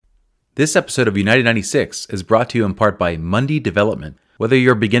This episode of United 96 is brought to you in part by Mundy Development. Whether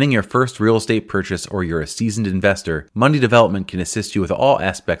you're beginning your first real estate purchase or you're a seasoned investor, Mundy Development can assist you with all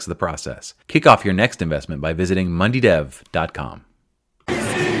aspects of the process. Kick off your next investment by visiting mundydev.com.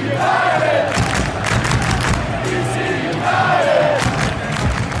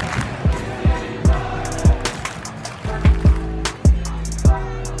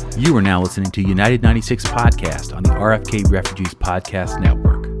 You are now listening to United 96 Podcast on the RFK Refugees Podcast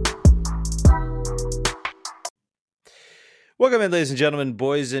Network. Welcome in, ladies and gentlemen,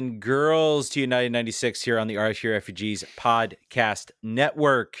 boys and girls, to United 96 here on the RFK Refugees Podcast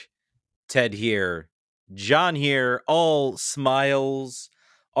Network. Ted here, John here, all smiles,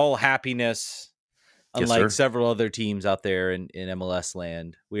 all happiness, unlike several other teams out there in MLS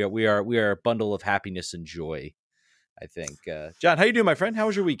land. We are a bundle of happiness and joy, I think. John, how you doing, my friend? How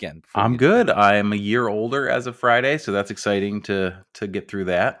was your weekend? I'm good. I'm a year older as of Friday, so that's exciting to get through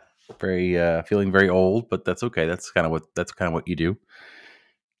that. Feeling very old, but that's okay. That's kind of what you do.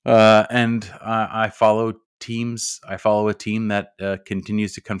 And I follow teams. I follow a team that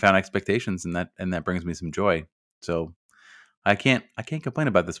continues to confound expectations, and that brings me some joy. So I can't complain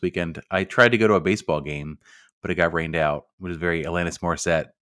about this weekend. I tried to go to a baseball game, but it got rained out, which is very Alanis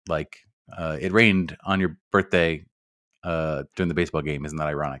Morissette. Like it rained on your birthday during the baseball game. Isn't that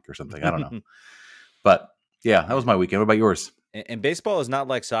ironic or something? I don't know. But yeah, that was my weekend. What about yours? And baseball is not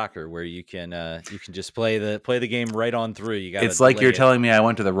like soccer, where you can just play the game right on through. You got. It's like you're telling me I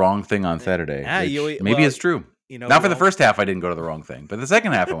went to the wrong thing on Saturday. Maybe it's true. Not for the first half, I didn't go to the wrong thing, but the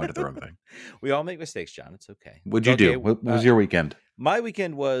second half, I went to the wrong thing. We all make mistakes, John. It's okay. What'd you do? What was your weekend? My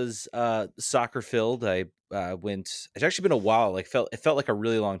weekend was soccer filled. I went. It's actually been a while. It felt like a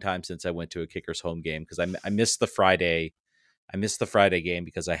really long time since I went to a Kickers home game because I missed the Friday. I missed the Friday game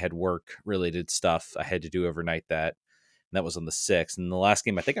because I had work related stuff I had to do overnight that. And that was on the 6th. And the last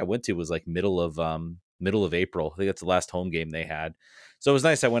game I think I went to was like middle of April. I think that's the last home game they had. So it was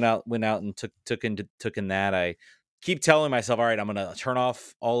nice. I went out and took in that. I keep telling myself, all right, I'm going to turn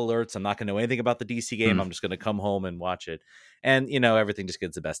off all alerts. I'm not going to know anything about the DC game. I'm just going to come home and watch it. And, everything just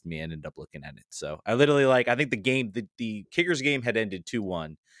gets the best of me and end up looking at it. So I literally I think the Kickers game had ended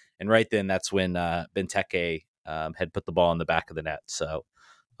 2-1. And right then that's when Benteke had put the ball in the back of the net. So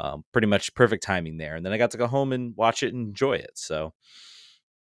pretty much perfect timing there. And then I got to go home and watch it and enjoy it. So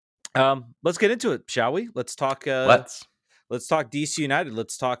let's get into it, shall we? Let's talk. Let's talk DC United.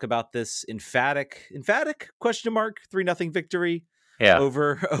 Let's talk about this emphatic question mark 3-0 victory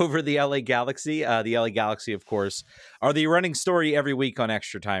over the LA Galaxy. The LA Galaxy, of course, are the running story every week on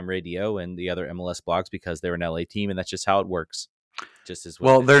Extra Time Radio and the other MLS blogs because they're an LA team, and that's just how it works. Just as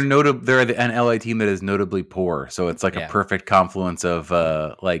well. They're an LA team that is notably poor, so it's like a perfect confluence of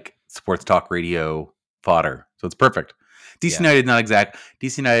like sports talk radio fodder. So it's perfect. DC United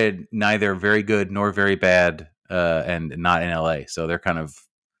DC United neither very good nor very bad, and not in LA. So they're kind of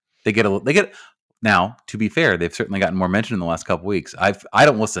they get now. To be fair, they've certainly gotten more mention in the last couple weeks. I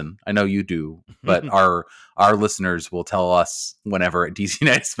don't listen. I know you do, but our listeners will tell us whenever DC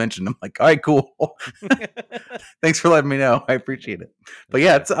United's mentioned. I'm like, all right, cool. Thanks for letting me know. I appreciate it. But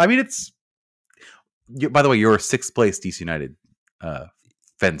yeah, by the way, you're 6th place DC United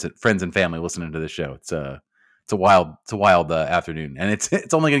friends and family listening to this show. It's a wild afternoon, and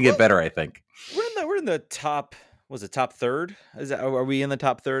it's only going to get better. I think we're in the top. Was it top third? Are we in the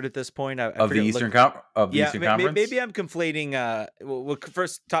top third at this point? Of the Eastern Conference? Maybe I'm conflating.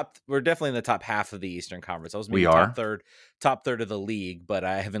 We're definitely in the top half of the Eastern Conference. I was maybe top third of the league, but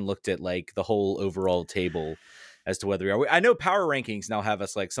I haven't looked at like the whole overall table as to whether we are. I know Power Rankings now have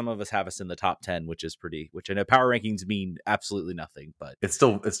us some of us have us in the top 10, which I know Power Rankings mean absolutely nothing, but it's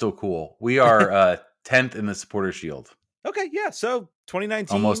still cool. We are 10th in the Supporters Shield. Okay, yeah. So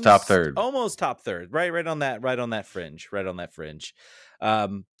 2019, almost top third, right on that fringe.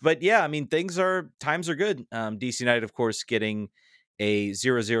 But yeah, I mean, times are good. DC United, of course, getting a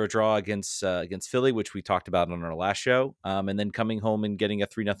 0-0 draw against Philly, which we talked about on our last show, and then coming home and getting a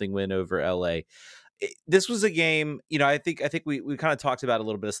 3-0 win over LA. This was a game, I think we kind of talked about a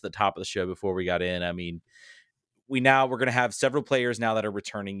little bit at the top of the show before we got in. I mean, we're going to have several players now that are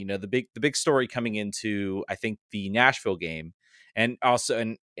returning. The big story coming into, I think, the Nashville game and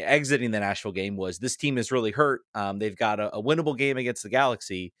exiting the Nashville game was this team is really hurt. They've got a winnable game against the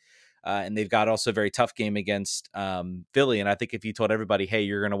Galaxy, and they've got also a very tough game against Philly. And I think if you told everybody, hey,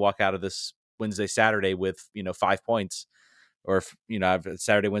 you're going to walk out of this Saturday with 5 points, or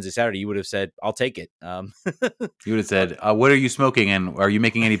Saturday, Wednesday, Saturday, you would have said, I'll take it. You would have said, what are you smoking? And are you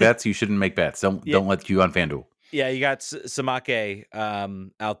making any bets? You shouldn't make bets. Don't let you on FanDuel. Yeah, you got Samake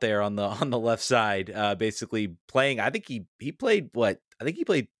out there on the left side, basically playing. I think he played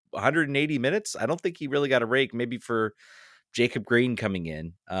 180 minutes. I don't think he really got a break, maybe for Jacob Green coming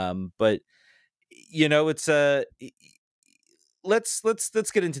in. But it's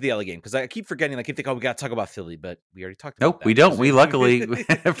let's get into the LA game, because I keep forgetting. I keep thinking, oh, we got to talk about Philly, but we already talked about Nope, we that. don't. We luckily,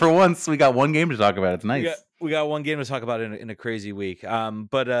 for once, we got one game to talk about. It's nice. We got one game to talk about in a crazy week.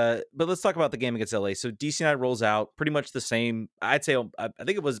 But let's talk about the game against LA. So DC United rolls out pretty much the same. I'd say I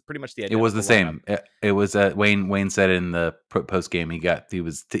think it was pretty much the It was the identical lineup. same. It was Wayne said in the post game he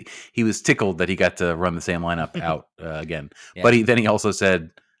was tickled that he got to run the same lineup out again. Yeah. But he also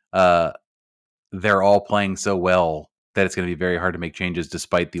said they're all playing so well that it's going to be very hard to make changes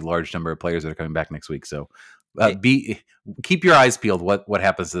despite the large number of players that are coming back next week. So keep your eyes peeled what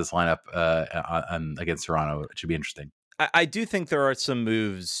happens to this lineup against Toronto. It should be interesting. I do think there are some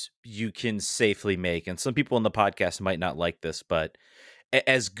moves you can safely make, and some people in the podcast might not like this, but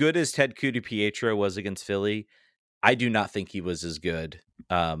as good as Ted Pietro was against Philly, I do not think he was as good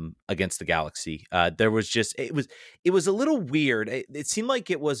against the Galaxy. There was just it was a little weird. It seemed like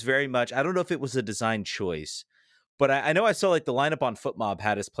it was very much. I don't know if it was a design choice, but I know I saw like the lineup on FootMob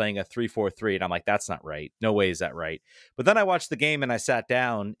had us playing a 3-4-3, and I'm like, that's not right. No way is that right. But then I watched the game and I sat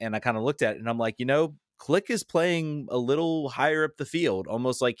down and I kind of looked at it and I'm like, Click is playing a little higher up the field,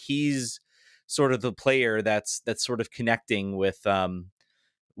 almost like he's sort of the player that's sort of connecting with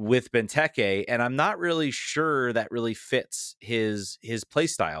Benteke, and I'm not really sure that really fits his play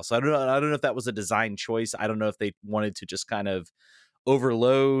style. So I don't know if that was a design choice. I don't know if they wanted to just kind of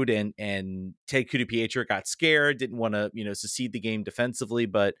overload and Ted Pietro got scared, didn't want to secede the game defensively.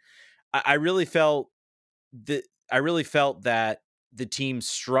 But I really felt that the team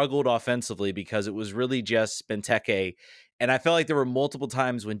struggled offensively because it was really just Benteke. And I felt like there were multiple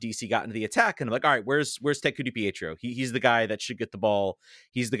times when DC got into the attack and I'm like, all right, where's Ted Pietro? He's the guy that should get the ball.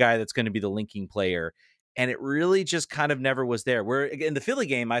 He's the guy that's going to be the linking player. And it really just kind of never was there. Where in the Philly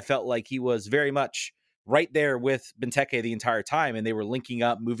game, I felt like he was very much right there with Benteke the entire time, and they were linking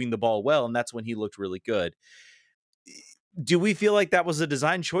up, moving the ball well, and that's when he looked really good. Do we feel like that was a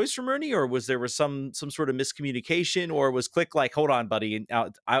design choice from Ernie, or was there some sort of miscommunication, or was Click like, hold on, buddy,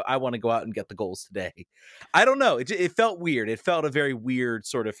 I want to go out and get the goals today? I don't know. It felt weird. It felt a very weird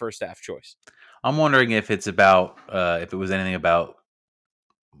sort of first half choice. I'm wondering if it's about if it was anything about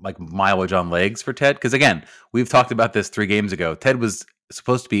like mileage on legs for Ted, because again, we've talked about this 3 games ago. Ted was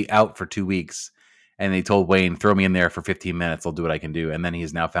supposed to be out for 2 weeks. And they told Wayne, throw me in there for 15 minutes. I'll do what I can do. And then he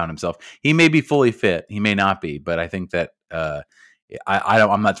has now found himself. He may be fully fit. He may not be. But I think that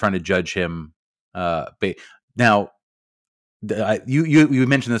I'm not trying to judge him. Now, you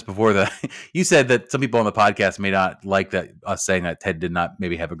mentioned this before. That you said that some people on the podcast may not like that us saying that Ted did not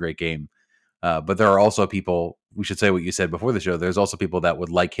maybe have a great game. But there are also people. We should say what you said before the show. There's also people that would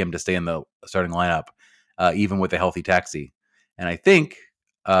like him to stay in the starting lineup, even with a healthy Taxi. And I think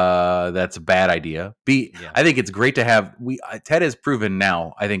that's a bad idea. I think it's great to have. Ted has proven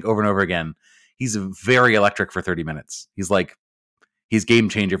now, I think, over and over again, he's very electric for 30 minutes. He's game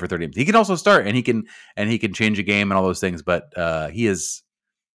changer for 30 minutes. He can also start and he can change a game and all those things. But he is,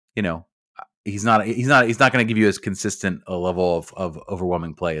 he's not going to give you as consistent a level of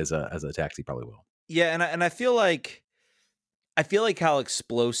overwhelming play as a Taxi probably will. Yeah, and I feel like how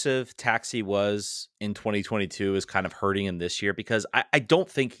explosive Taxi was in 2022 is kind of hurting him this year, because I don't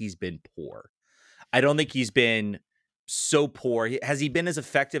think he's been poor. I don't think he's been so poor. Has he been as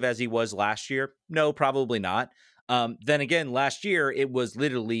effective as he was last year? No, probably not. Then again, last year, it was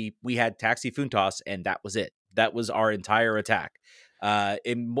literally, we had Taxi Fountas and that was it. That was our entire attack.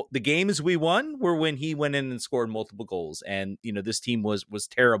 In the games we won were when he went in and scored multiple goals. And, this team was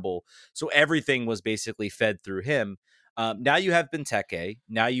terrible. So everything was basically fed through him. Now you have Benteke.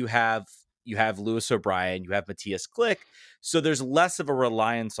 Now you have Lewis O'Brien. You have Matthias Click. So there's less of a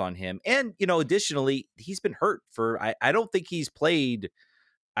reliance on him. And, additionally, he's been hurt I don't think he's played.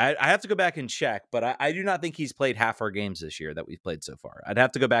 I have to go back and check, but I do not think he's played half our games this year that we've played so far. I'd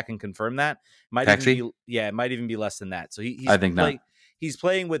have to go back and confirm that. It might even be less than that. So I think not. He's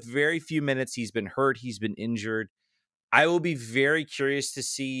playing with very few minutes. He's been hurt. He's been injured. I will be very curious to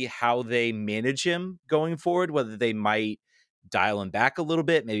see how they manage him going forward, whether they might dial him back a little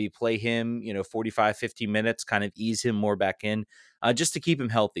bit, maybe play him, 45, 50 minutes, kind of ease him more back in, just to keep him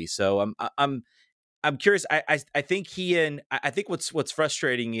healthy. So I'm curious. I think I think what's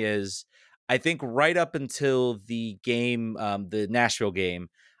frustrating is, I think right up until the game, the Nashville game,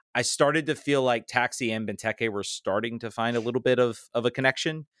 I started to feel like Taxi and Benteke were starting to find a little bit of a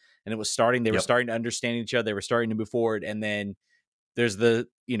connection, and it was starting. They were starting to understand each other. They were starting to move forward, and then there's the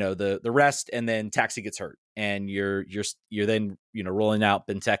rest, and then Taxi gets hurt, and you're then rolling out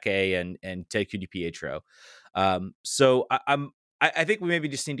Benteke and Ted Pietro. So I think we maybe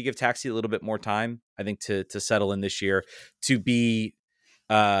just need to give Taxi a little bit more time. I think to settle in this year, to be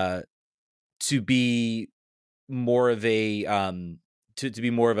uh to be more of a to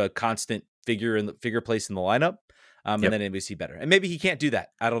be more of a constant figure in the figure place in the lineup. And Yep. then maybe see better. And maybe he can't do that.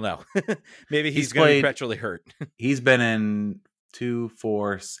 I don't know. Maybe he's He's going to be played. perpetually hurt. He's been in two,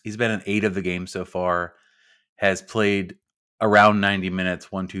 four. He's been in 8 of the games so far. Has played around 90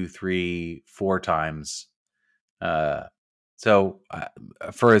 minutes, 1, 2, 3, 4 times. So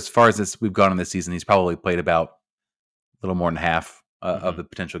for as far as this we've gone in this season, he's probably played about a little more than half of the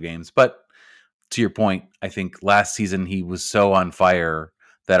potential games. But to your point, I think last season he was so on fire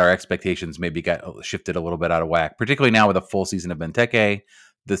that our expectations maybe got shifted a little bit out of whack, particularly now with a full season of Benteke.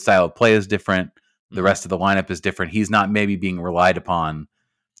 The style of play is different. The rest of the lineup is different. He's not maybe being relied upon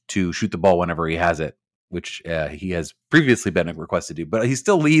to shoot the ball whenever he has it, which he has previously been requested to do. But he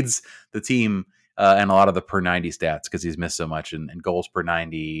still leads the team and a lot of the per 90 stats because he's missed so much, and goals per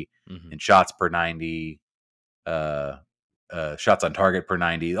 90, and shots per 90, shots on target per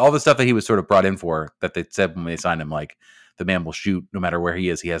 90, all the stuff that he was sort of brought in for, that they said when they signed him, like the man will shoot no matter where he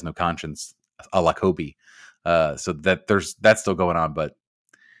is. He has no conscience, a la Kobe. So that's still going on. But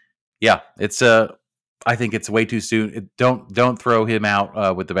yeah, it's I think it's way too soon. Don't throw him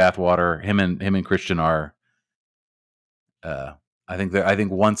out with the bathwater. Him and Christian are. I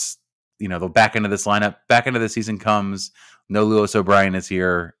think once the back end of this lineup, back end of the season comes, no Lewis O'Brien is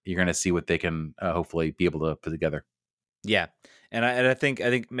here. You're going to see what they can hopefully be able to put together. Yeah, and I think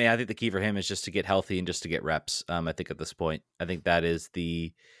the key for him is just to get healthy and just to get reps. I think at this point, I think that is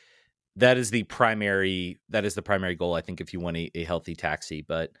the primary goal. I think if you want a healthy Taxi,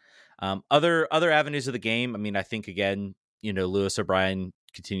 but other avenues of the game. I mean, I think again, Lewis O'Brien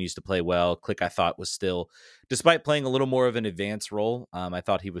continues to play well. Click, I thought, was still, despite playing a little more of an advanced role, I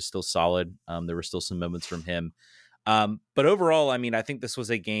thought he was still solid. There were still some moments from him. But overall, I mean, I think this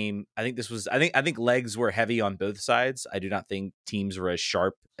was a game. I think legs were heavy on both sides. I do not think teams were as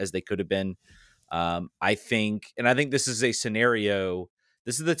sharp as they could have been. I think this is a scenario.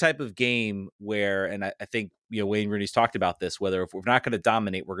 This is the type of game where, and I think, Wayne Rooney's talked about this, whether if we're not going to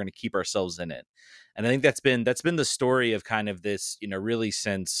dominate, we're going to keep ourselves in it. And I think that's been the story of kind of this, really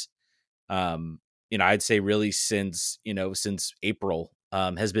since, I'd say really since April,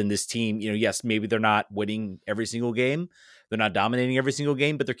 has been this team. Yes, maybe they're not winning every single game. They're not dominating every single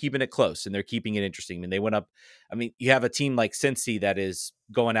game, but they're keeping it close and they're keeping it interesting. I mean, they went up. I mean, you have a team like Cincy that is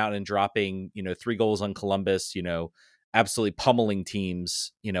going out and dropping, 3 goals on Columbus, absolutely pummeling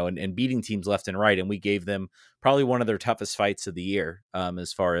teams, and beating teams left and right. And we gave them probably one of their toughest fights of the year,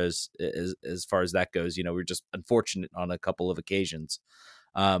 as far as that goes. We're just unfortunate on a couple of occasions.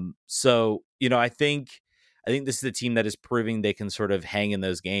 So, I think this is a team that is proving they can sort of hang in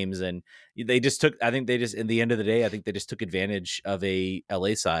those games. And in the end of the day, I think they just took advantage of a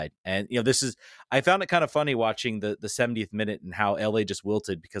LA side. And, I found it kind of funny watching the 70th minute and how LA just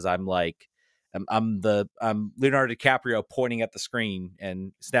wilted, because I'm like, I'm Leonardo DiCaprio pointing at the screen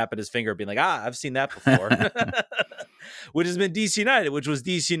and snapping his finger, being like, I've seen that before, which has been DC United, which was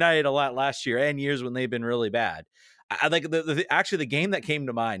DC United a lot last year and years when they've been really bad. I like actually the game that came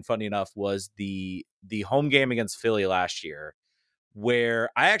to mind, funny enough, was the home game against Philly last year, where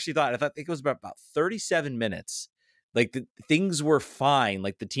I think it was about 37 minutes. Like things were fine.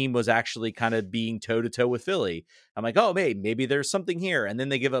 Like the team was actually kind of being toe to toe with Philly. I'm like, oh, maybe there's something here. And then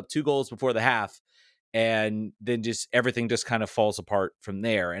they give up 2 goals before the half, and then just everything just kind of falls apart from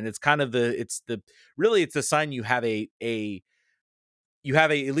there. And it's kind of it's the sign you have at least at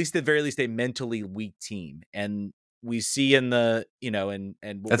the very least a mentally weak team. And we see in the, and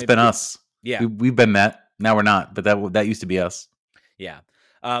that's been us. Yeah, we've been that. Now we're not, but that used to be us. Yeah.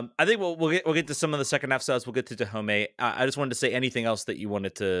 I think we'll get to some of the second half subs. We'll get to Dahomey. I just wanted to say anything else that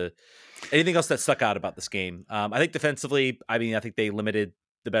stuck out about this game. I think defensively, I think they limited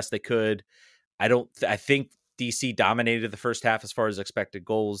the best they could. I think DC dominated the first half as far as expected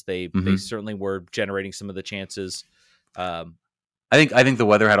goals. They certainly were generating some of the chances. I think the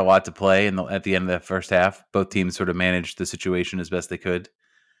weather had a lot to play at the end of that first half. Both teams sort of managed the situation as best they could.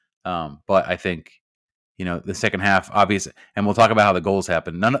 But I think, the second half, obviously, and we'll talk about how the goals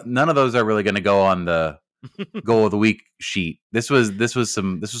happened. None of those are really going to go on the goal of the week sheet. This was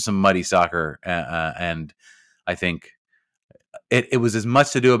some muddy soccer, and I think it was as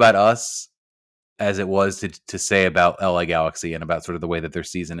much to do about us as it was to say about LA Galaxy and about sort of the way that their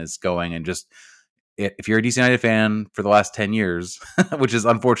season is going. And just, if you're a DC United fan for the last 10 years, which is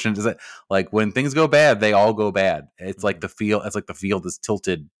unfortunate, is that like when things go bad, they all go bad. It's like the field is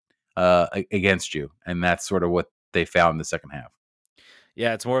tilted against you, and that's sort of what they found in the second half.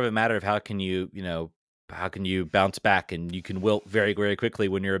 Yeah, it's more of a matter of how can you how can you bounce back, and you can wilt very, very quickly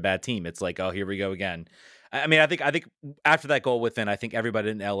when you're a bad team. It's like, oh, here we go again. I mean, I think after that goal within, I think everybody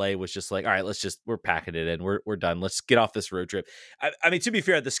in LA was just like, all right, we're packing it in. We're done. Let's get off this road trip. I mean, to be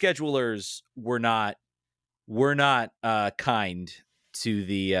fair, the schedulers were not kind to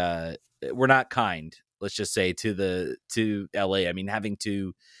the we're not kind, let's just say, to LA. I mean, having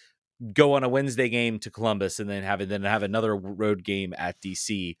to go on a Wednesday game to Columbus and then have another road game at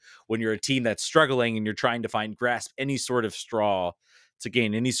DC when you're a team that's struggling and you're trying to grasp any sort of straw to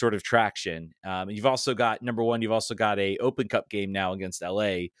gain any sort of traction. You've also got you've also got a Open Cup game now against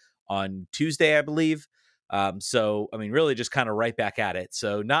LA on Tuesday, I believe. So I mean, really just kind of right back at it.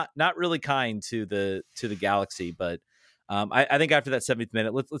 So not really kind to the Galaxy, but I think after that 70th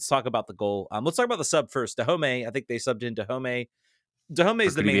minute, let's talk about the goal. Let's talk about the sub first. Dahome, I think they subbed in Dahome. Dahome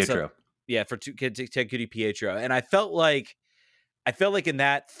is the main sub. Yeah, for Ted Cutie Pietro. And I felt like in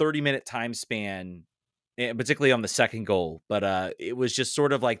that 30-minute time span, particularly on the second goal, but it was just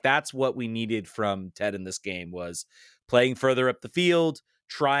sort of like that's what we needed from Ted in this game, was playing further up the field,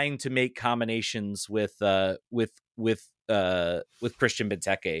 trying to make combinations with Christian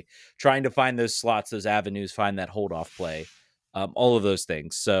Benteke, trying to find those slots, those avenues, find that hold off play, all of those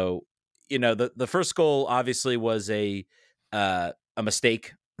things. So, the first goal obviously was a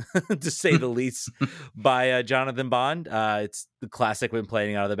mistake, to say the least, by Jonathan Bond. It's the classic when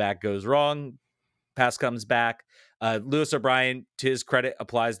playing out of the back goes wrong. Pass comes back. Lewis O'Brien, to his credit,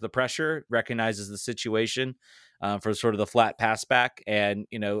 applies the pressure, recognizes the situation for sort of the flat pass back, and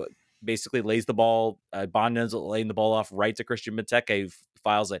basically lays the ball. Bond ends up laying the ball off right to Christian Benteke, who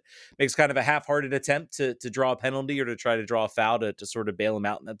files it. Makes kind of a half-hearted attempt to draw a penalty or to try to draw a foul to sort of bail him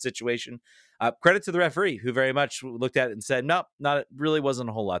out in that situation. Credit to the referee, who very much looked at it and said, nope, really wasn't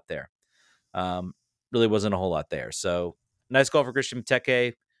a whole lot there. Really wasn't a whole lot there. So nice goal for Christian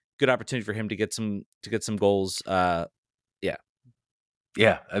Benteke. Good opportunity for him to get some goals. Yeah.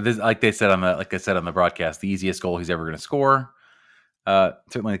 Like I said on the broadcast, the easiest goal he's ever going to score.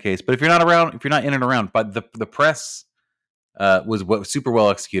 Certainly the case. But if you're not in and around, but the press was super well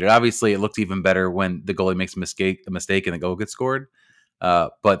executed. Obviously, it looked even better when the goalie makes a mistake and the goal gets scored.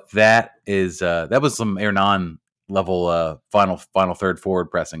 But that was some Hernan level final third forward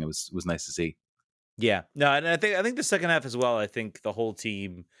pressing. It was nice to see. Yeah, no, and I think the second half as well. I think the whole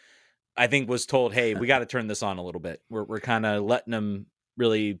team, was told, hey, we got to turn this on a little bit. We're kind of letting them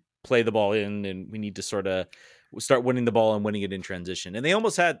really play the ball in, and we need to sort of start winning the ball and winning it in transition. And they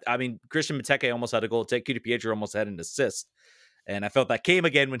almost had, Christian Benteke almost had a goal. Ted Cutie Pietro almost had an assist. And I felt that came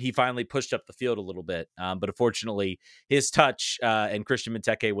again when he finally pushed up the field a little bit. But unfortunately, his touch and Christian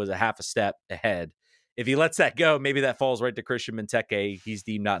Benteke was a half a step ahead. If he lets that go, maybe that falls right to Christian Benteke. He's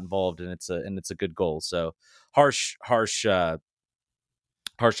deemed not involved, and it's a good goal. So harsh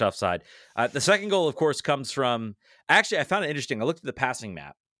offside. The second goal, of course, comes from. Actually, I found it interesting. I looked at the passing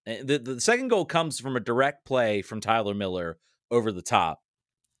map. The second goal comes from a direct play from Tyler Miller over the top.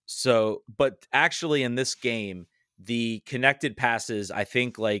 So, but actually, in this game, the connected passes, I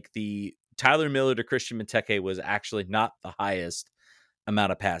think, like the Tyler Miller to Christian Benteke was actually not the highest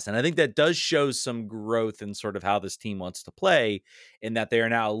amount of pass. And I think that does show some growth in sort of how this team wants to play, in that they are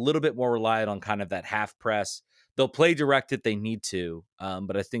now a little bit more reliant on kind of that half press. They'll play direct if they need to.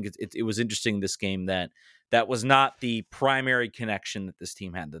 But I think it was interesting this game that was not the primary connection that this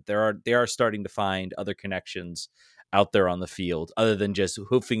team had, that they are starting to find other connections out there on the field other than just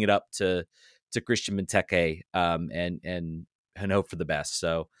hoofing it up to Christian Benteke and hope for the best.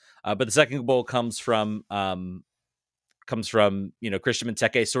 So, but the second goal comes from Christian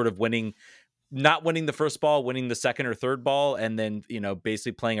Benteke sort of not winning the first ball, winning the second or third ball, and then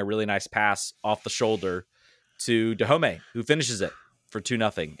basically playing a really nice pass off the shoulder to Dahome, who finishes it for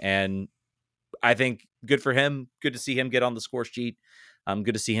 2-0. And I think good for him. Good to see him get on the score sheet.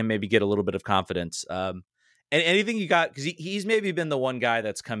 Good to see him maybe get a little bit of confidence. And anything you got, because he's maybe been the one guy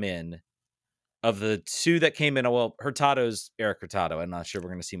that's come in of the two that came in. Well, Hurtado's Eric Hurtado. I'm not sure we're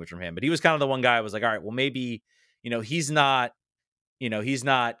going to see much from him, but he was kind of the one guy I was like, all right, well, maybe, he's not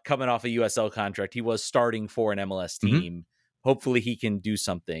coming off a USL contract. He was starting for an MLS team. Mm-hmm. Hopefully he can do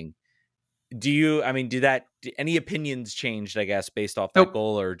something. Did any opinions changed, I guess, based off that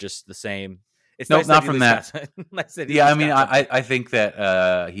goal, or just the same? It's nope, not from that. Yeah, I think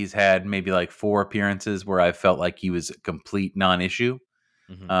that he's had maybe like 4 appearances where I felt like he was a complete non-issue,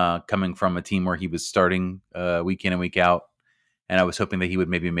 coming from a team where he was starting week in and week out, and I was hoping that he would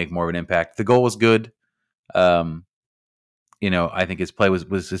maybe make more of an impact. The goal was good. I think his play was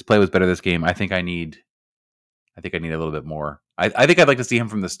better this game. I think I need a little bit more. I think I'd like to see him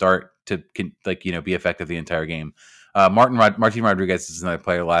from the start to be effective the entire game. Martin Rodriguez is another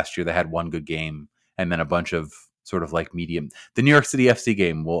player last year that had one good game and then a bunch of sort of like medium. The New York City FC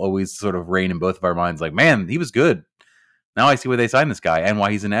game will always sort of reign in both of our minds. Like, man, he was good. Now I see why they signed this guy and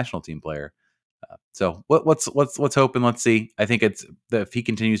why he's a national team player. So let's hope and let's see. I think it's if he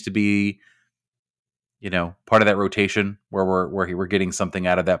continues to be, part of that rotation where we're getting something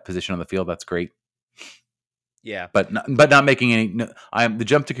out of that position on the field. That's great. Yeah, but not making any. No, I'm the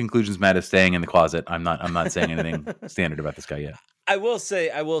jump to conclusions. Matt is staying in the closet. I'm not saying anything standard about this guy yet. I will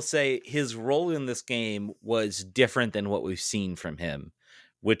say his role in this game was different than what we've seen from him,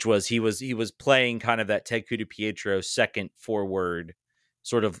 which was he was playing kind of that Ted Pietro second forward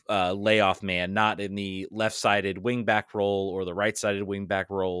sort of layoff man, not in the left-sided wing-back role or the right-sided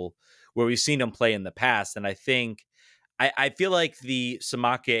wing-back role where we've seen him play in the past. And I think I feel like the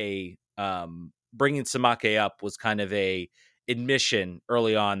Samake bringing Samake up was kind of a admission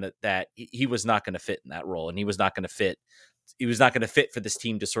early on that he was not going to fit in that role, and he was not going to fit for this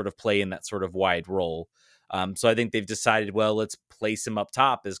team to sort of play in that sort of wide role. So I think they've decided, well, let's place him up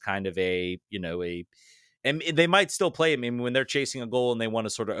top as kind of and they might still play him. I mean, when they're chasing a goal and they want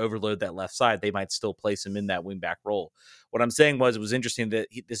to sort of overload that left side, they might still place him in that wing back role. What I'm saying it was interesting that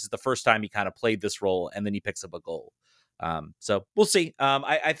this is the first time he kind of played this role, and then he picks up a goal. So we'll see.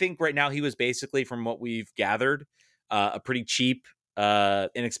 I think right now he was basically, from what we've gathered, a pretty cheap,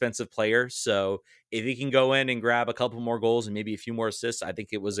 inexpensive player. So if he can go in and grab a couple more goals and maybe a few more assists, I think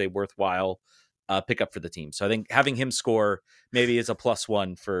it was a worthwhile pickup for the team. So I think having him score maybe is a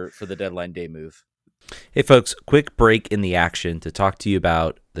 +1 for the deadline day move. Hey folks, quick break in the action to talk to you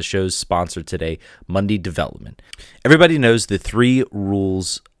about the show's sponsor today, Monday Development. Everybody knows the 3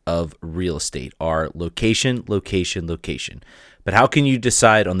 rules of real estate are location, location, location. But how can you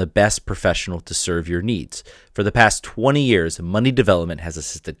decide on the best professional to serve your needs? For the past 20 years, Monday Development has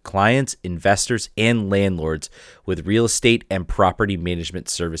assisted clients, investors, and landlords with real estate and property management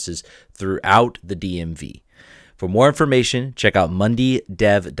services throughout the DMV. For more information, check out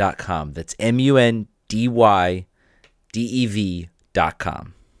mondaydev.com. That's MUNDYDEV.com.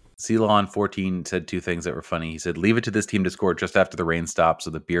 Ceylon14 said 2 things that were funny. He said, leave it to this team to score just after the rain stops so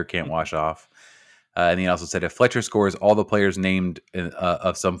the beer can't wash off. And he also said, if Fletcher scores, all the players named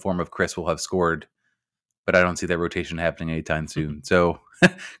of some form of Chris will have scored. But I don't see that rotation happening anytime soon. So,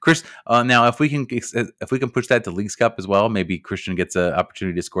 Chris, now if we can push that to Leagues Cup as well, maybe Christian gets an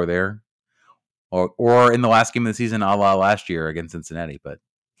opportunity to score there. Or in the last game of the season, a la last year against Cincinnati. But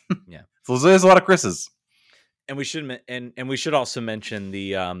yeah, so there's a lot of Chris's. And we should also mention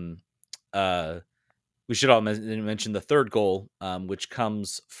the mention the third goal, which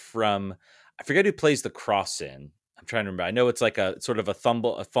comes from, I forget who plays the cross in. I'm trying to remember. I know it's like a sort of a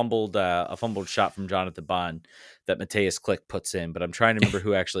fumbled shot from Jonathan Bond that Mateus Click puts in, but I'm trying to remember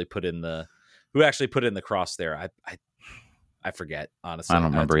who actually put in the cross there. I forget, honestly. I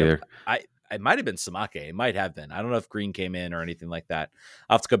don't remember either. It might have been Samake. It might have been. I don't know if Green came in or anything like that.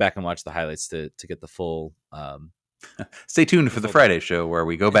 I'll have to go back and watch the highlights to get the full. Stay tuned for the Friday show where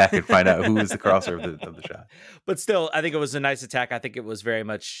we go back and find out who was the crosser of the shot. But still, I think it was a nice attack. I think it was very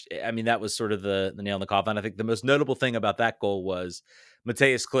much, I mean, that was sort of the nail in the coffin. I think the most notable thing about that goal was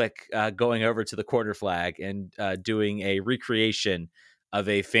Mateus Click going over to the quarter flag and doing a recreation of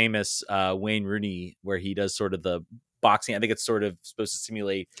a famous Wayne Rooney where he does sort of the boxing. I think it's sort of supposed to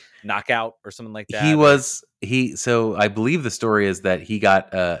simulate knockout or something like that. So I believe the story is that he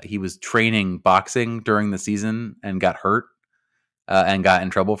was training boxing during the season and got hurt and got in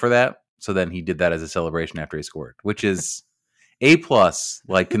trouble for that. So then he did that as a celebration after he scored, which is A+,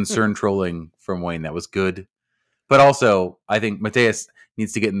 like concern trolling from Wayne. That was good. But also I think Mateus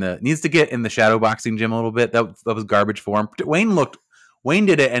needs to get in the shadow boxing gym a little bit. That was garbage for him. Wayne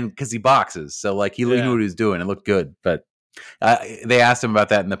did it, and because he boxes, so like he knew what he was doing. It looked good, but they asked him about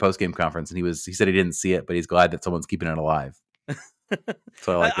that in the post game conference, and he said he didn't see it, but he's glad that someone's keeping it alive.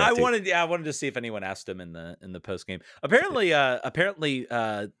 So I like that too. I wanted to see if anyone asked him in the post game. Apparently,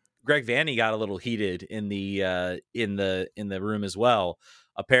 Greg Vanney got a little heated in the room as well.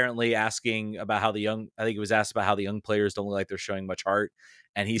 Apparently, asking about how I think he was asked about how the young players don't look like they're showing much heart.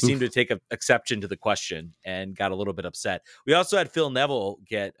 And he seemed to take exception to the question and got a little bit upset. We also had Phil Neville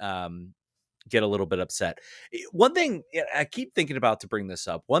get a little bit upset. One thing I keep thinking about to bring this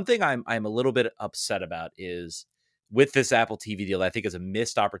up. One thing I'm a little bit upset about is with this Apple TV deal. I think is a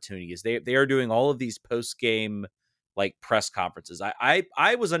missed opportunity. Is they are doing all of these post game like press conferences.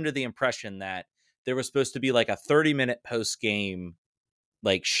 I was under the impression that there was supposed to be like a 30-minute post game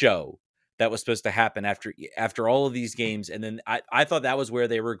like show that was supposed to happen after all of these games. And then I thought that was where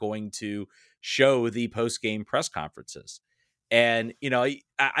they were going to show the post-game press conferences. And,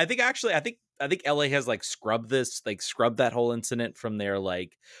 I think I think LA has like scrubbed that whole incident from their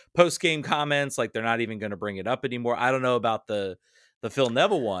like post game comments. Like they're not even going to bring it up anymore. I don't know about the Phil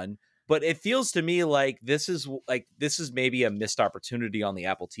Neville one, but it feels to me like this is maybe a missed opportunity on the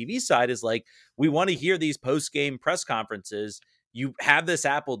Apple TV side. Is like we want to hear these post game press conferences. You have this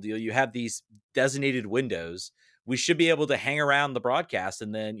Apple deal. You have these designated windows. We should be able to hang around the broadcast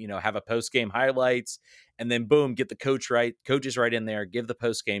and then have a post game highlights and then boom, get the coaches right in there, give the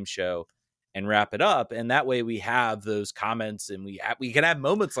post game show and wrap it up. And that way we have those comments and we can have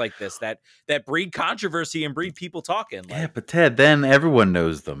moments like this that breed controversy and breed people talking. Yeah, but Ted, then everyone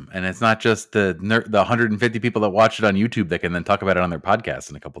knows them. And it's not just the 150 people that watch it on YouTube that can then talk about it on their podcast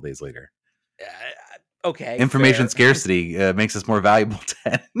in a couple days later. Okay. Information scarcity makes us more valuable,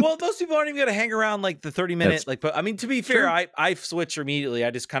 Ted. Well, those people aren't even going to hang around like the 30-minute. But I mean, to be fair, I switch immediately.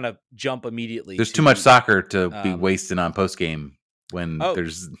 I just kind of jump immediately. There's too much soccer to be wasted on post game when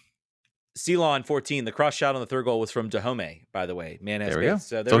there's. Ceylon 14, the cross shot on the third goal was from Dahomey, by the way. Man, there we go.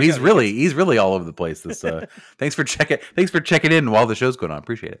 So he's really all over the place. This thanks for checking in while the show's going on.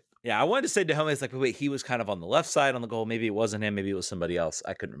 Appreciate it. Yeah, I wanted to say Dahomey's like, but wait, he was kind of on the left side on the goal. Maybe it wasn't him. Maybe it was somebody else.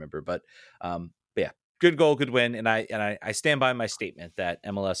 I couldn't remember. But yeah, good goal, good win. And I stand by my statement that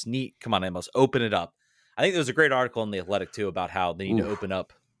MLS come on, MLS, open it up. I think there was a great article in The Athletic too about how they need to open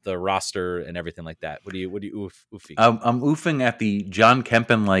up the roster and everything like that. What do you oofing? I'm oofing at the John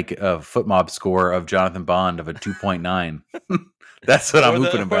Kempen foot mob score of Jonathan Bond of a 2.9. That's what I'm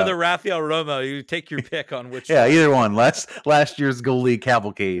oofing about. Or the Rafael Romo. You take your pick on which. Yeah, either one. Last year's goalie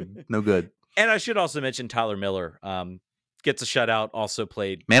cavalcade, no good. And I should also mention Tyler Miller. Gets a shutout. Also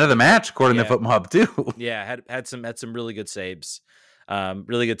played man of the match according to Foot Mob too. Yeah, had some really good saves.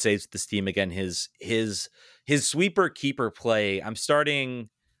 Really good saves with this team. Again, his sweeper keeper play. I'm starting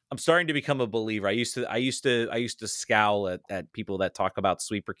to become a believer. I used to scowl at people that talk about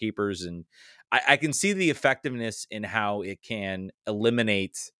sweeper keepers, and I can see the effectiveness in how it can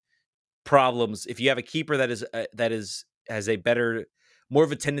eliminate problems. If you have a keeper that has a better, more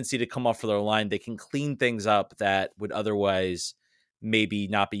of a tendency to come off of their line, they can clean things up that would otherwise maybe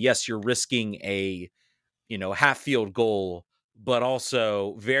not be. Yes, you're risking a half field goal, but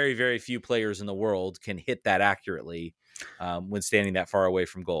also very, very few players in the world can hit that accurately. When standing that far away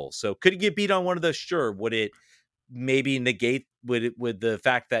from goal. So could he get beat on one of those? Sure. Would it maybe negate with the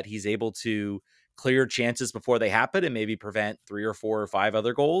fact that he's able to clear chances before they happen and maybe prevent 3 or 4 or 5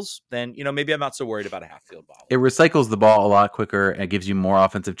 other goals? Then, maybe I'm not so worried about a half field ball. It recycles the ball a lot quicker and it gives you more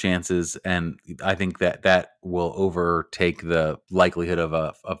offensive chances. And I think that will overtake the likelihood of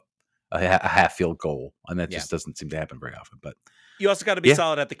a half field goal. And that just doesn't seem to happen very often, but you also got to be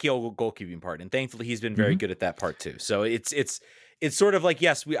solid at the goalkeeping part, and thankfully he's been very good at that part too. So it's sort of like,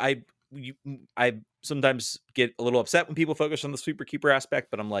 yes, I sometimes get a little upset when people focus on the sweeper keeper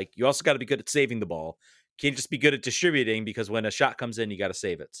aspect, but I'm like, you also got to be good at saving the ball. Can't just be good at distributing, because when a shot comes in, you got to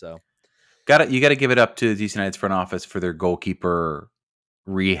save it. So you got to give it up to DC United's front office for their goalkeeper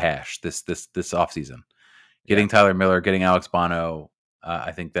rehash this offseason. Getting Tyler Miller, getting Alex Bono,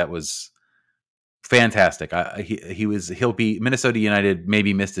 I think that was fantastic. He'll be Minnesota United.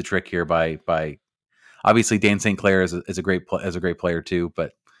 Maybe missed a trick here by obviously Dane St. Clair is a great player too,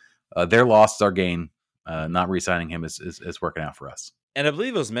 but their loss, our gain. Not re-signing him is working out for us. And I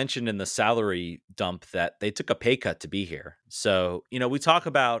believe it was mentioned in the salary dump that they took a pay cut to be here. So we talk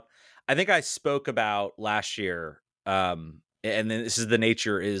about. I think I spoke about last year, and then this is the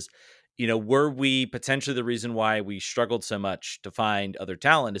nature is. Were we potentially the reason why we struggled so much to find other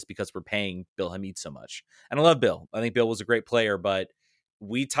talent is because we're paying Bill Hamid so much. And I love Bill. I think Bill was a great player, but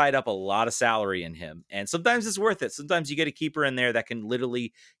we tied up a lot of salary in him. And sometimes it's worth it. Sometimes you get a keeper in there that can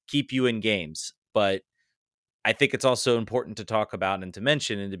literally keep you in games. But I think it's also important to talk about and to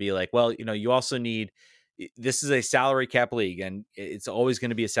mention and to be like, well, you also need, this is a salary cap league, and it's always going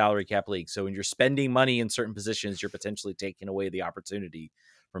to be a salary cap league. So when you're spending money in certain positions, you're potentially taking away the opportunity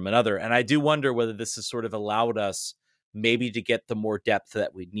from another. And I do wonder whether this has sort of allowed us maybe to get the more depth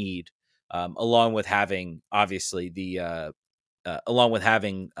that we need, along with having obviously the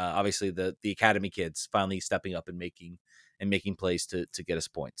academy kids finally stepping up and making plays to get us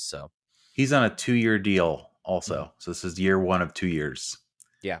points. So he's on a 2-year deal also. So this is year 1 of 2 years.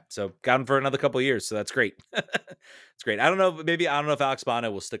 Yeah, so got him for another couple of years, so that's great. It's great. I don't know if Alex Bono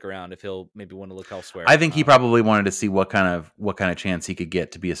will stick around, if he'll maybe want to look elsewhere. I think he probably wanted to see what kind of chance he could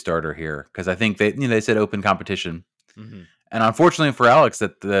get to be a starter here, because I think they said open competition, and unfortunately for Alex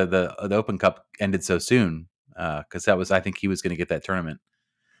that the Open Cup ended so soon, because I think he was going to get that tournament.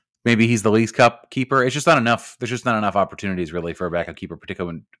 Maybe he's the Leagues Cup keeper. It's just not enough. There's just not enough opportunities really for a backup keeper,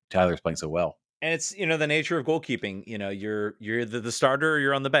 particularly when Tyler's playing so well. And it's, the nature of goalkeeping. You're either the starter or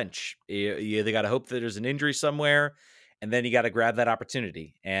you're on the bench. You either got to hope that there's an injury somewhere, and then you got to grab that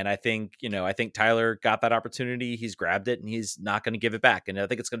opportunity. And I think Tyler got that opportunity. He's grabbed it, and he's not going to give it back. And I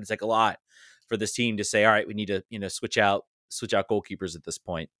think it's going to take a lot for this team to say, all right, we need to switch out goalkeepers at this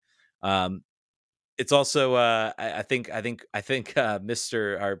point. Um, it's also I think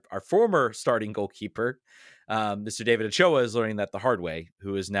Mr. our former starting goalkeeper, Mr. David Ochoa, is learning that the hard way,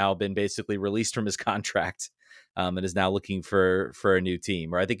 who has now been basically released from his contract, and is now looking for a new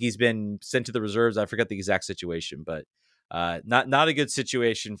team. Or I think he's been sent to the reserves. I forget the exact situation, but not a good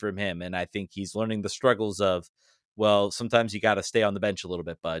situation from him. And I think he's learning the struggles of, well, sometimes you got to stay on the bench a little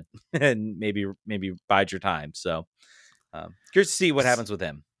bit, bud, and maybe bide your time. So curious to see what happens with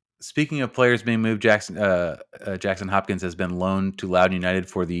him. Speaking of players being moved, Jackson Hopkins has been loaned to Loudoun United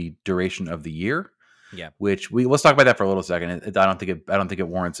for the duration of the year. Yeah. Which let's talk about that for a little second. I don't think it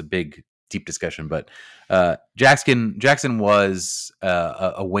warrants a big deep discussion, but Jackson was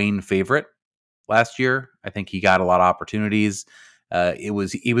a Wayne favorite last year. I think he got a lot of opportunities. He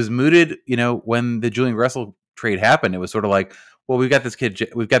was mooted, when the Julian Gressel trade happened. It was sort of like, well, we've got this kid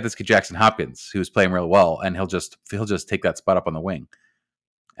Jackson Hopkins who's playing really well, and he'll just take that spot up on the wing.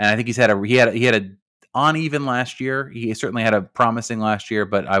 And I think he had a uneven last year. He certainly had a promising last year,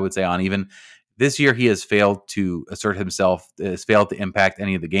 but I would say uneven. This year, he has failed to assert himself. Has failed to impact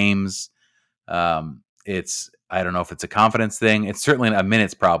any of the games. I don't know if it's a confidence thing. It's certainly a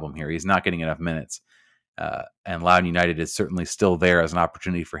minutes problem here. He's not getting enough minutes. And Loudoun United is certainly still there as an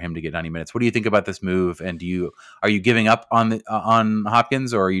opportunity for him to get 90 minutes. What do you think about this move? And are you giving up on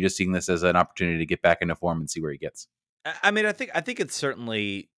Hopkins, or are you just seeing this as an opportunity to get back into form and see where he gets? I mean, I think it's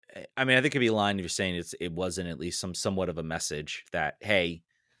certainly. I mean, I think it'd be a line if you're saying it wasn't at least somewhat of a message that, hey,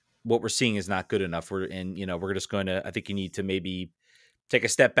 what we're seeing is not good enough. We're just going to. I think you need to maybe take a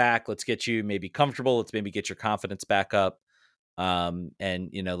step back. Let's get you maybe comfortable. Let's maybe get your confidence back up. And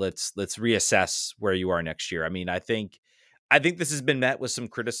let's reassess where you are next year. I mean, I think this has been met with some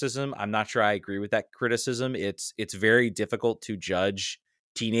criticism. I'm not sure I agree with that criticism. It's very difficult to judge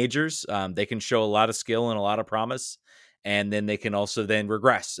teenagers. They can show a lot of skill and a lot of promise, and then they can also then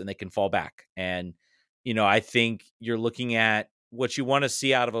regress and they can fall back. And I think you're looking at what you want to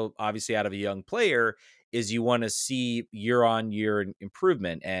see obviously out of a young player is you want to see year on year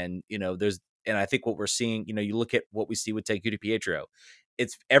improvement. And I think what we're seeing, you look at what we see with Takeru Pietro.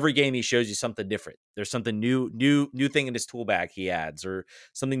 It's every game he shows you something different. There's something new thing in his tool bag he adds, or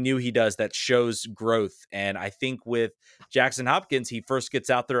something new he does that shows growth. And I think with Jackson Hopkins, he first gets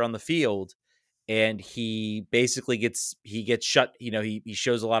out there on the field and he basically gets shut. He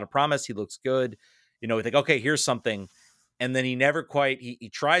shows a lot of promise. He looks good. We think, okay, here's something. And then he never quite, he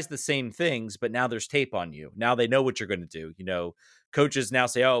tries the same things, but now there's tape on you. Now they know what you're going to do. Coaches now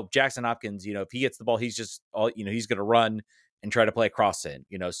say, oh, Jackson Hopkins, if he gets the ball, he's just he's going to run and try to play a cross in,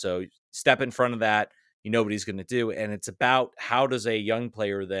 so step in front of that, what he's going to do. And it's about how does a young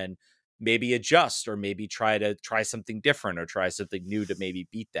player then maybe adjust, or maybe try something different, or try something new to maybe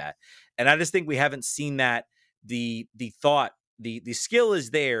beat that. And I just think we haven't seen that. The thought, the skill is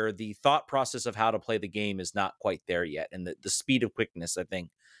there. The thought process of how to play the game is not quite there yet. And the speed of quickness, I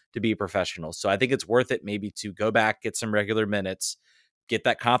think, to be a professional. So I think it's worth it maybe to go back, get some regular minutes, get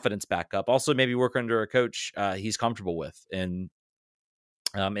that confidence back up. Also, maybe work under a coach he's comfortable with in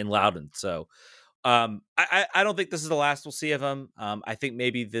Loudoun. So I don't think this is the last we'll see of him. I think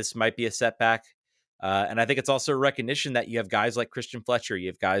maybe this might be a setback. And I think it's also a recognition that you have guys like Christian Fletcher, you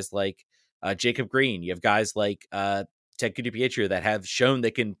have guys like Jacob Green, you have guys like Takeru Pietro that have shown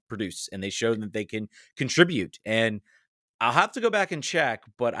they can produce, and they show that they can contribute. And I'll have to go back and check,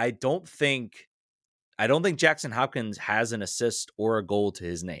 but I don't think Jackson Hopkins has an assist or a goal to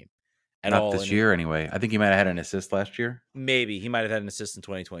his name at all. Not this year, anyway. I think he might have had an assist last year. Maybe he might have had an assist in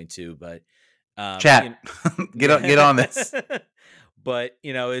 2022, but chat, get on this. But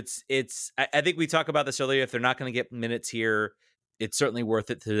it's. I think we talked about this earlier. If they're not going to get minutes here, it's certainly worth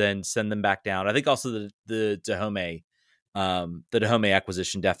it to then send them back down. I think also the Dahomey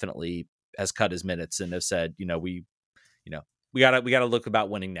acquisition definitely has cut his minutes and have said, we gotta look about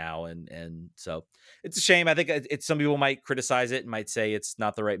winning now. And so it's a shame. I think it's some people might criticize it and might say it's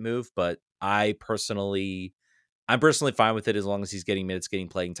not the right move, but I'm personally fine with it as long as he's getting minutes, getting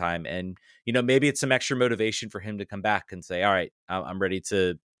playing time. And, maybe it's some extra motivation for him to come back and say, all right, I'm ready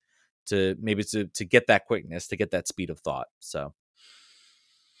to get that quickness, to get that speed of thought. So,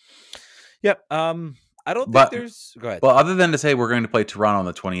 yep. I don't think there's... Go ahead. Well, other than to say we're going to play Toronto on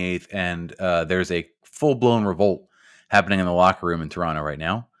the 28th, and there's a full-blown revolt happening in the locker room in Toronto right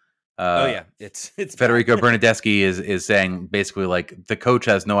now. Oh Uh, yeah, it's bad. Federico Bernardeschi is saying basically like the coach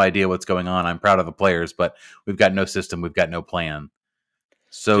has no idea what's going on. I'm proud of the players, but we've got no system, we've got no plan.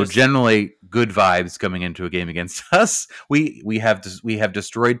 So Just generally, good vibes coming into a game against us. We have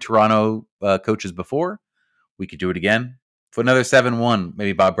destroyed Toronto coaches before. We could do it again for another 7-1.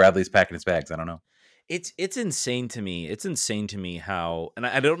 Maybe Bob Bradley's packing his bags. I don't know. it's insane to me. It's insane to me how, and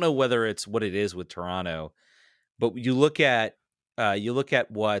I don't know whether it's what it is with Toronto, but you look at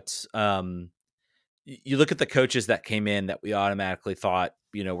what you look at the coaches that came in that we automatically thought,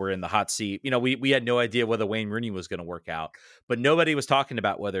 were in the hot seat. We had no idea whether Wayne Rooney was going to work out, but nobody was talking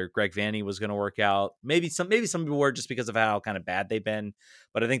about whether Greg Vanney was going to work out. Maybe some people were just because of how kind of bad they've been.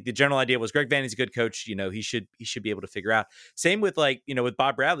 But I think the general idea was Greg Vanney's a good coach. He should be able to figure out. Same with with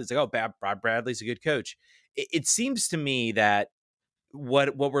Bob Bradley. It's like, oh, Bob Bradley's a good coach. It seems to me that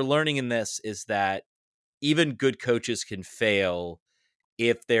what we're learning in this is that even good coaches can fail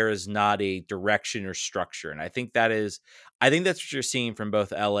if there is not a direction or structure. And I think that's what you're seeing from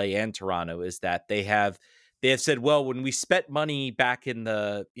both LA and Toronto, is that they have said, well, when we spent money back in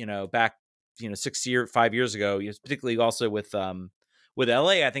the, back, 5 years ago, particularly also with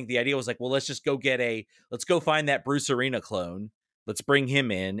LA, I think the idea was like, well, let's go find that Bruce Arena clone. Let's bring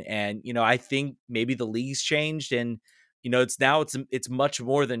him in. And, I think maybe the league's changed, and, it's much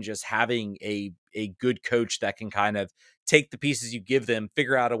more than just having a good coach that can kind of take the pieces you give them,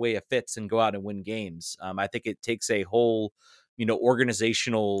 figure out a way it fits, and go out and win games. I think it takes a whole,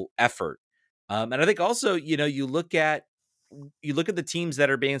 organizational effort. And I think also, you look at the teams that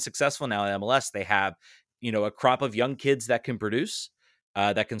are being successful now in MLS. They have, a crop of young kids that can produce,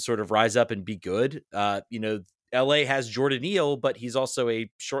 that can sort of rise up and be good. LA has Jordan Neal, but he's also a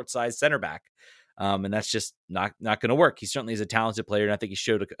short-sized center back. And that's just not going to work. He certainly is a talented player, and I think he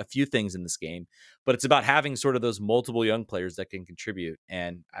showed a few things in this game. But it's about having sort of those multiple young players that can contribute,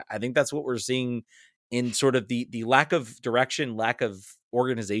 and I think that's what we're seeing in sort of the lack of direction, lack of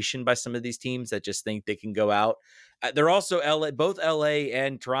organization by some of these teams that just think they can go out. They're also both LA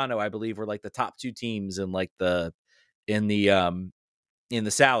and Toronto, I believe, were like the top two teams in in the in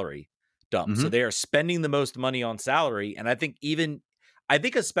the salary dump. So Mm-hmm. they are spending the most money on salary. And I think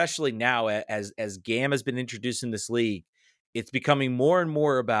especially now, as GAM has been introduced in this league, it's becoming more and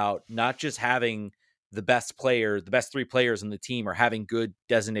more about not just having the best three players on the team, or having good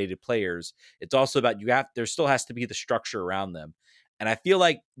designated players. It's also about there still has to be the structure around them. And I feel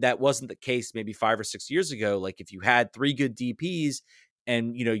like that wasn't the case maybe 5 or 6 years ago. Like if you had three good DPs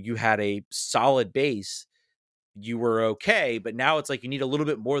and you had a solid base, you were okay. But now it's like you need a little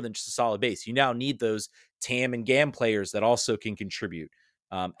bit more than just a solid base. You now need those TAM and GAM players that also can contribute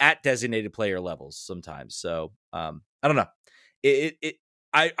at designated player levels sometimes. So I don't know.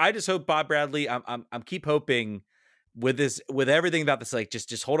 I just hope Bob Bradley. I'm keep hoping with everything about this. Like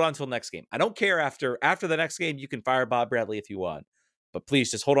just hold on until next game. I don't care after the next game. You can fire Bob Bradley if you want, but please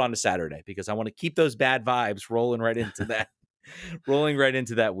just hold on to Saturday, because I want to keep those bad vibes rolling right into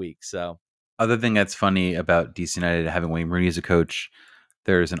that week. So. Other thing that's funny about DC United having Wayne Rooney as a coach,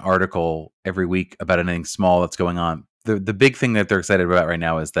 there's an article every week about anything small that's going on. The big thing that they're excited about right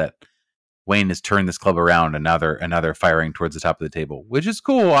now is that Wayne has turned this club around, and now they're firing towards the top of the table, which is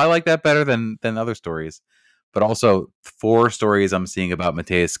cool. I like that better than other stories. But also 4 stories I'm seeing about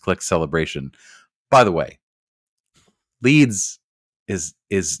Mateus Klick's celebration. By the way, Leeds is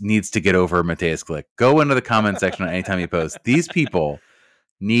needs to get over Mateus Klick. Go into the comment section on anytime you post. These people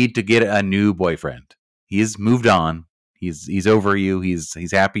need to get a new boyfriend. He's moved on. He's over you.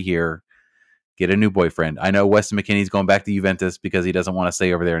 He's happy here. Get a new boyfriend. I know Weston McKennie's going back to Juventus because he doesn't want to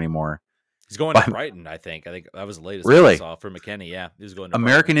stay over there anymore. He's going to Brighton, I think. I think that was the latest Really? I saw for McKennie. Yeah, he was going to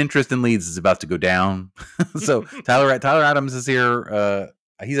American Brighton. interest in Leeds is about to go down. So Tyler Adams is here.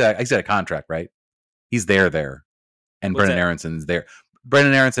 He's at a contract, right? He's there, and What's Brendan that? Aronson's there.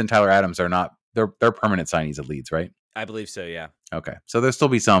 Brendan Aronson and Tyler Adams are not. They're permanent signees at Leeds, right? I believe so, yeah. Okay, so there's still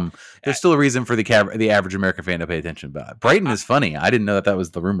a reason for the average American fan to pay attention. But Brighton is funny. I didn't know that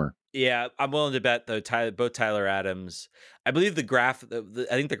was the rumor. Yeah, I'm willing to bet though. Both Tyler Adams, I believe the graph. I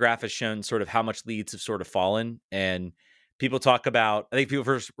think the graph has shown sort of how much Leeds have sort of fallen, and people talk about. I think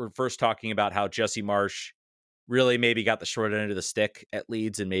people were first talking about how Jesse Marsch really maybe got the short end of the stick at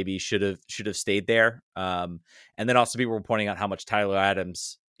Leeds, and maybe should have stayed there. And then also people were pointing out how much Tyler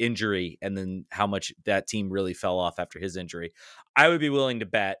Adams' injury, and then how much that team really fell off after his injury. I would be willing to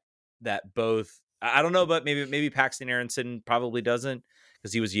bet that both. I don't know, but maybe Paxton Aronson probably doesn't,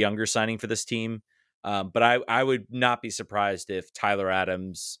 because he was a younger signing for this team. But I would not be surprised if Tyler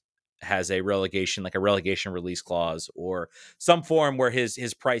Adams has a relegation release clause, or some form where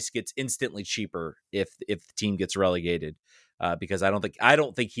his price gets instantly cheaper if the team gets relegated. because I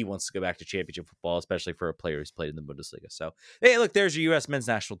don't think he wants to go back to championship football, especially for a player who's played in the Bundesliga. So, hey, look, there's your U.S. men's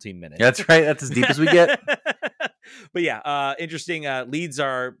national team minute. That's right. That's as deep as we get. But yeah, interesting. Leeds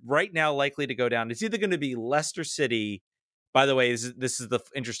are right now likely to go down. It's either going to be Leicester City. By the way, this is the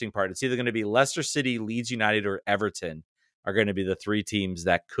interesting part. It's either going to be Leicester City, Leeds United, or Everton are going to be the three teams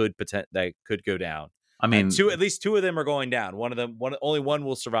that could go down. I mean, at least two of them are going down. Only one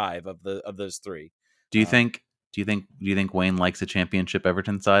will survive of those three. Do you think Wayne likes a championship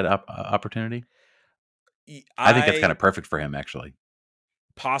Everton side opportunity? I think that's kind of perfect for him, actually.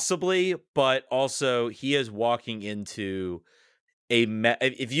 Possibly, but also he is walking into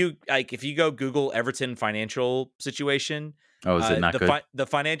if you go Google Everton financial situation. Oh, is it not good? The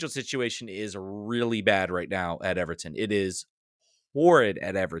financial situation is really bad right now at Everton. It is horrid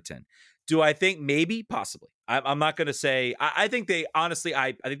at Everton. Do I think maybe? Possibly. I'm not going to say. I think they honestly.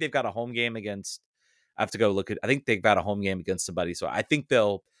 I think they've got a home game against. I have to go look at. I think they've got a home game against somebody, so I think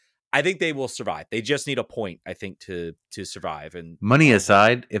they will survive. They just need a point, I think, to survive. And money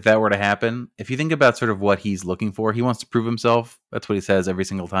aside, if that were to happen, if you think about sort of what he's looking for, he wants to prove himself. That's what he says every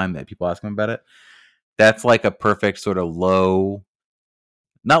single time that people ask him about it. That's like a perfect sort of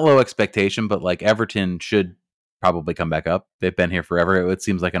not low expectation, but like Everton should probably come back up. They've been here forever. It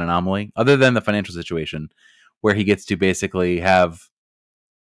seems like an anomaly, other than the financial situation, where he gets to basically have.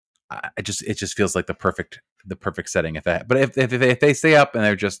 It just feels like the perfect setting. If they stay up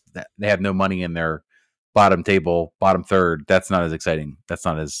and they have no money in their bottom third, that's not as exciting. That's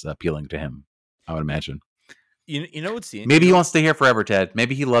not as appealing to him, I would imagine. You know what's maybe he wants to stay here forever, Ted.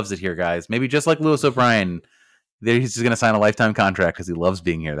 Maybe he loves it here, guys. Maybe just like Lewis O'Brien, he's just going to sign a lifetime contract because he loves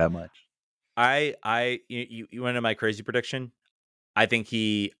being here that much. You want to know my crazy prediction? I think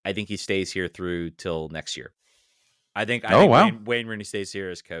he stays here through till next year. I think Wayne Rooney stays here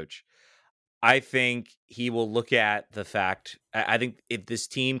as coach. I think he will look at the fact. I think if this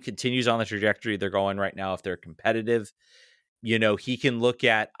team continues on the trajectory they're going right now, if they're competitive, he can look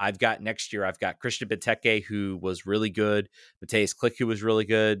at. Next year, I've got Christian Benteke, who was really good. Mateus Klick, who was really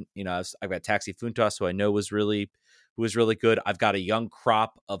good. I've got Taxi Funtas, who I know was really good. I've got a young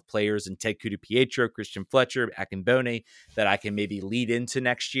crop of players in Ted Kudu-Pietro, Christian Fletcher, Akinbone that I can maybe lead into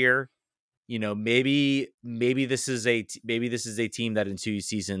next year. Maybe this is a team that in 2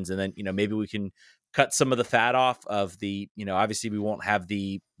 seasons, and then maybe we can cut some of the fat off of the. Obviously we won't have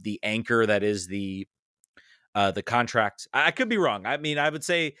the anchor that is the contract. I could be wrong. I mean, I would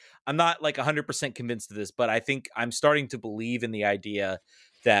say I'm not like 100% convinced of this, but I think I'm starting to believe in the idea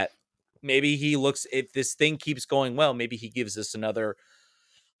that maybe he looks, if this thing keeps going well, maybe he gives us another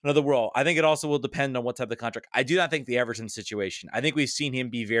role. I think it also will depend on what type of contract. I do not think the Everton situation. I think we've seen him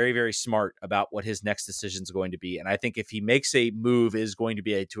be very, very smart about what his next decision is going to be. And I think if he makes a move, is going to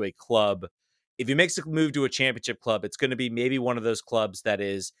be to a club. If he makes a move to a championship club, it's going to be maybe one of those clubs that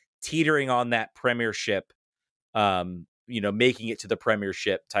is teetering on that Premiership, making it to the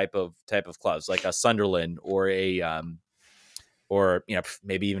Premiership type of clubs, like a Sunderland or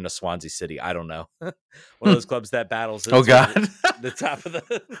maybe even a Swansea City. I don't know. One of those clubs that battles. Oh God, the top of the.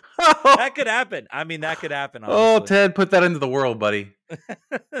 That could happen. I mean, that could happen. Honestly. Oh, Ted, put that into the world, buddy.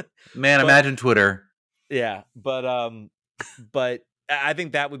 Man, imagine Twitter. Yeah, but I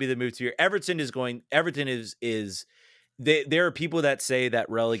think that would be the move to here. Everton is. There are people that say that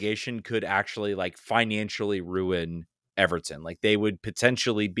relegation could actually like financially ruin Everton. Like they would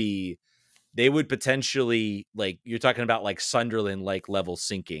potentially like, you're talking about like Sunderland like level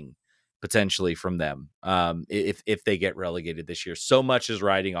sinking potentially from them if they get relegated this year. So much is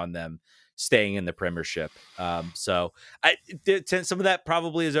riding on them staying in the Premiership. So some of that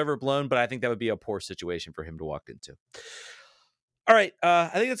probably is overblown, but I think that would be a poor situation for him to walk into. All right, I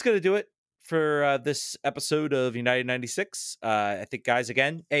think that's going to do it for this episode of United 96. I think, guys,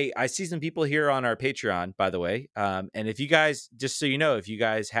 again, hey, I see some people here on our Patreon, by the way. And if you guys, just so you know, if you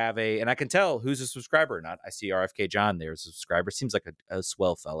guys have and I can tell who's a subscriber or not. I see RFK John there as a subscriber. Seems like a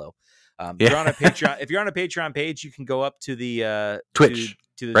swell fellow. If you're on a Patreon, if you're on a Patreon page, you can go up to the Twitch.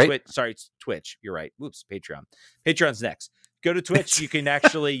 To the right? Twitch. Sorry, it's Twitch. You're right. Whoops, Patreon. Patreon's next. Go to Twitch. You can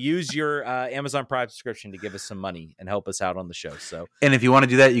actually use your Amazon Prime subscription to give us some money and help us out on the show. So, and if you want to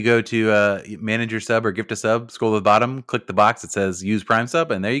do that, you go to manage your sub or gift a sub, scroll to the bottom, click the box that says use Prime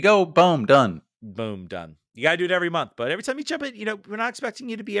sub, and there you go. Boom, done. Boom, done. You got to do it every month. But every time you jump in, we're not expecting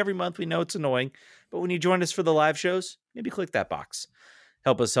you to be every month. We know it's annoying. But when you join us for the live shows, maybe click that box.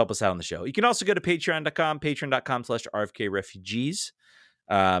 Help us out on the show. You can also go to patreon.com/RFK Refugees.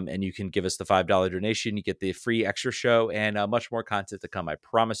 And you can give us the $5 donation. You get the free extra show and much more content to come. I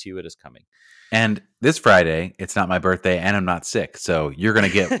promise you it is coming. And this Friday, it's not my birthday, and I'm not sick, so you're gonna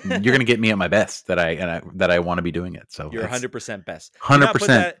get me at my best that I want to be doing it. So you're 100% best.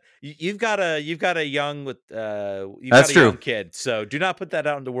 100%. You've got a young with That's true. Young kid, so do not put that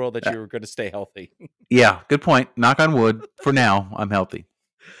out in the world that you're going to stay healthy. Yeah, good point. Knock on wood. For now, I'm healthy.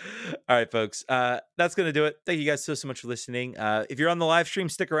 All right, folks. That's going to do it. Thank you guys so much for listening. If you're on the live stream,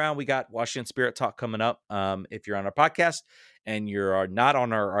 stick around. We got Washington Spirit Talk coming up. If you're on our podcast and you're not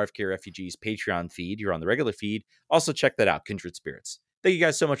on our RFK Refugees Patreon feed, you're on the regular feed. Also, check that out, Kindred Spirits. Thank you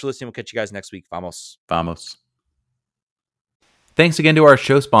guys so much for listening. We'll catch you guys next week. Vamos. Vamos. Thanks again to our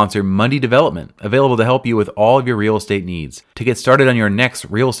show sponsor, Mundy Development, available to help you with all of your real estate needs. To get started on your next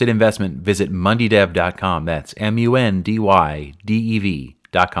real estate investment, visit mundydev.com. That's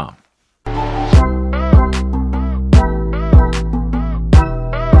MUNDYDEV.com.